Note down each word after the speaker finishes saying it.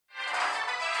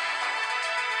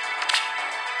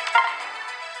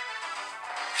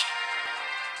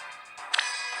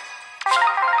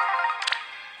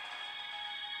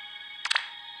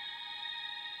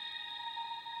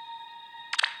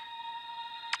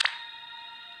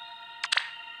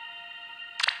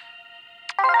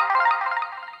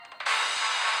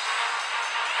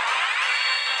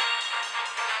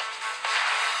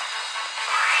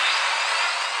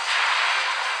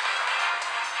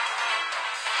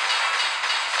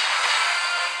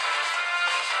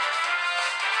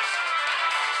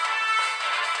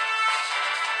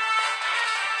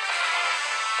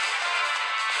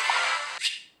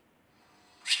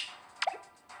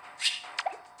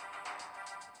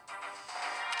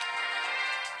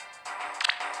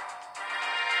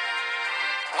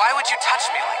Why would you touch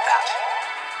me like that?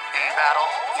 In battle,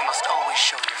 you must always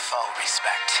show your foe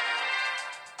respect.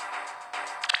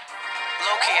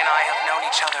 Loki and I have known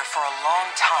each other for a long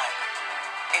time.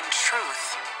 In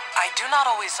truth, I do not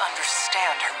always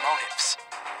understand her motives.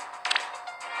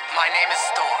 My name is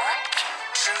Thórr.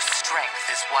 True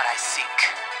strength is what I seek.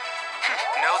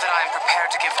 Know that I am prepared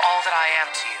to give all that I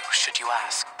am to you, should you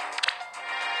ask.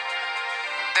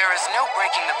 There is no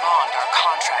breaking the bond our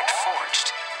contract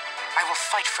forged. I will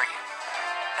fight for you,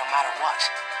 no matter what.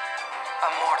 A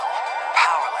mortal,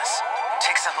 powerless,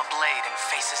 takes up a blade and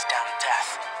faces down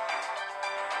death.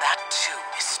 That too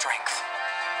is strength.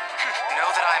 Know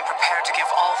that I am prepared to give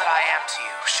all that I am to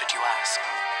you, should you ask.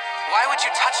 Why would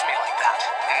you touch me like that?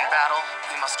 In battle,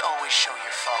 you must always show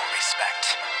your foe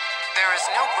respect. There is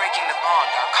no breaking the bond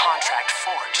our contract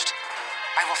forged.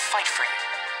 I will fight for you,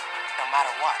 no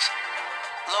matter what.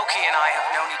 Loki and I have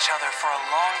known each other for a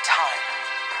long time.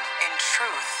 In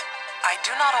truth, I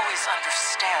do not always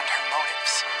understand her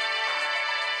motives.